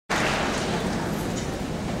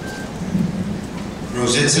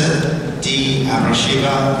Rositza D.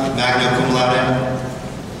 Abrasheva, magna cum laude.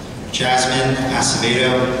 Jasmine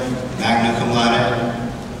Acevedo, magna cum laude.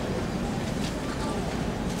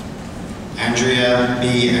 Andrea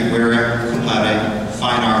B. Aguirre, cum laude,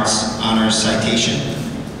 Fine Arts Honors Citation.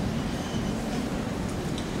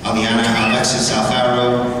 Aliana Alexis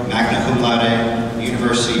Alfaro, magna cum laude,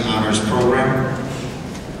 University Honors Program.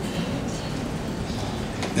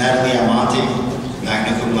 Natalie Almonte,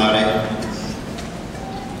 magna cum laude.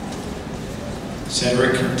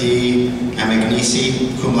 Cedric D.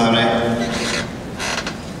 Amagnisi, cum laude.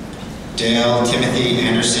 Dale Timothy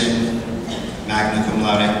Anderson, magna cum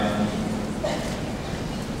laude.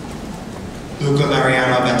 Luca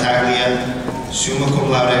Mariano Battaglia, summa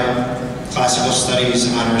cum laude, Classical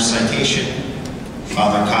Studies Honors Citation,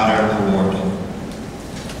 Father Cotter Award.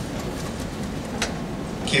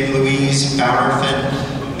 Kim Louise Bauerfin,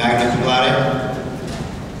 magna cum laude.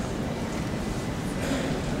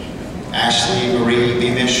 Ashley Marie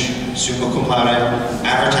Beamish, summa cum laude,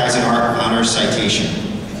 Advertising Art Honors Citation.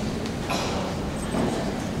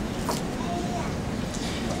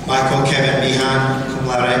 Michael Kevin Meehan, cum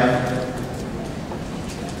laude.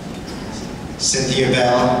 Cynthia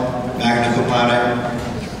Bell, magna cum laude.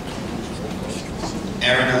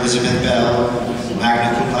 Erin Elizabeth Bell,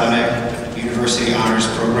 magna cum laude, University Honors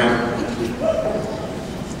Program.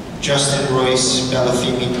 Justin Royce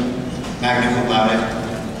Bellafimi, magna cum laude.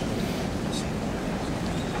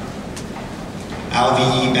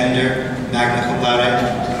 Alvie E. Bender, magna cum laude.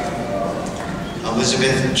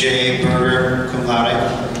 Elizabeth J. Berger, cum laude.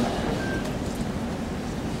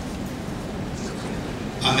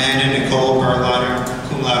 Amanda Nicole Berliner,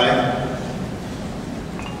 cum laude.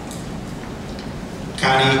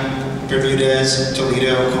 Connie Bermudez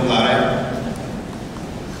Toledo, cum laude.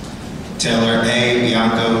 Taylor A.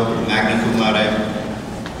 Bianco, magna cum laude.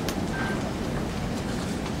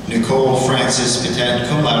 Nicole Francis Patet,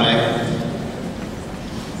 cum laude.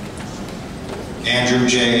 Andrew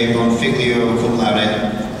J. Bonfiglio, cum laude.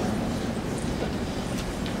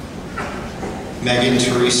 Megan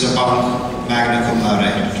Teresa Bonk, magna cum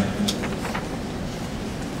laude.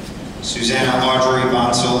 Susanna Audrey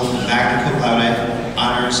Bonsall, magna cum laude,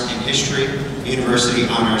 Honors in History, University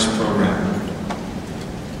Honors Program.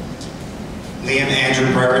 Liam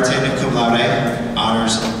Andrew Brereton, cum laude,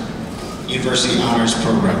 Honors, University Honors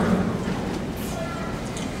Program.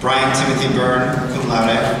 Brian Timothy Byrne, cum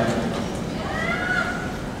laude.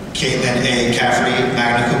 Caitlin A. Cafferty,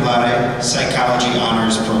 magna cum laude, Psychology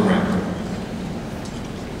Honors Program.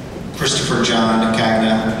 Christopher John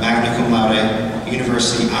Cagna, magna cum laude,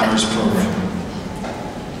 University Honors Program.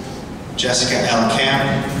 Jessica L.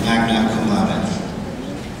 Camp, magna cum laude.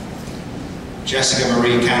 Jessica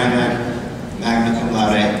Marie Kahneman, magna cum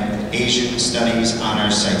laude, Asian Studies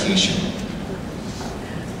Honors Citation.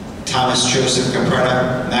 Thomas Joseph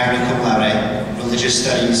Capretta, magna cum laude, Religious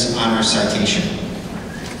Studies Honors Citation.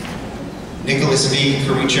 Nicholas V.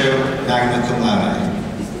 Caricho, magna cum laude.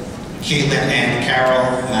 Caitlin Ann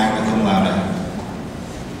Carroll, magna cum laude.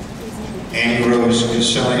 Annie Rose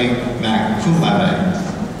Cusoni, magna cum laude.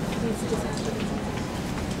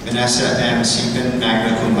 Vanessa M. Seton,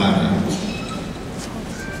 magna cum laude.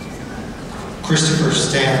 Christopher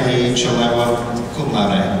Stanley Chalewa, cum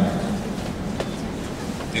laude.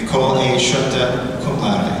 Nicole A. Shunta, cum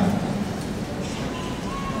laude.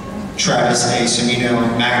 Travis A.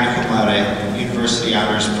 Semino, magna cum laude, University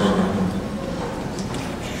Honors Program.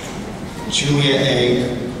 Julia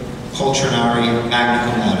A. Poltrinari, magna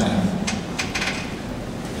cum laude.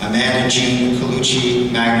 Amanda Jean Colucci,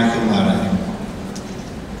 magna cum laude.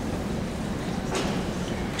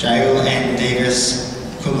 Jael N. Davis,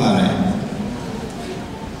 cum laude.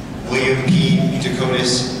 William P.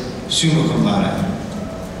 Dakotas, summa cum laude.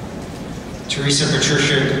 Teresa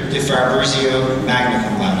Patricia De Fabrizio, magna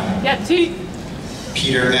cum laude. Yeah, T.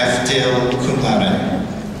 Peter F. Dill, cum laude.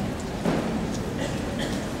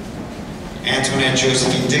 Antoinette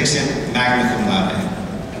Josephine Dixon, magna cum laude.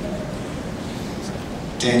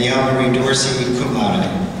 Danielle Marie Dorsey, cum laude.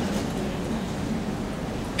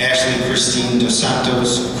 Ashley Christine Dos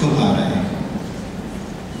Santos, cum laude.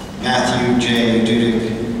 Matthew J.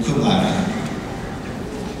 Dudick, cum laude.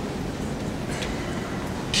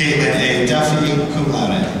 Caitlin A. Duffy, cum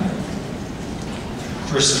laude.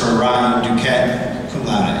 Christopher Ryan Duquette, cum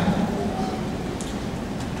laude.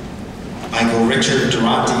 Michael Richard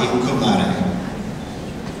Durante, cum laude.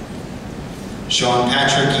 Sean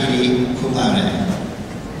Patrick Eady, cum laude.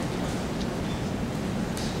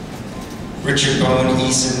 Richard Bowen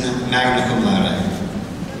Eason, magna cum laude.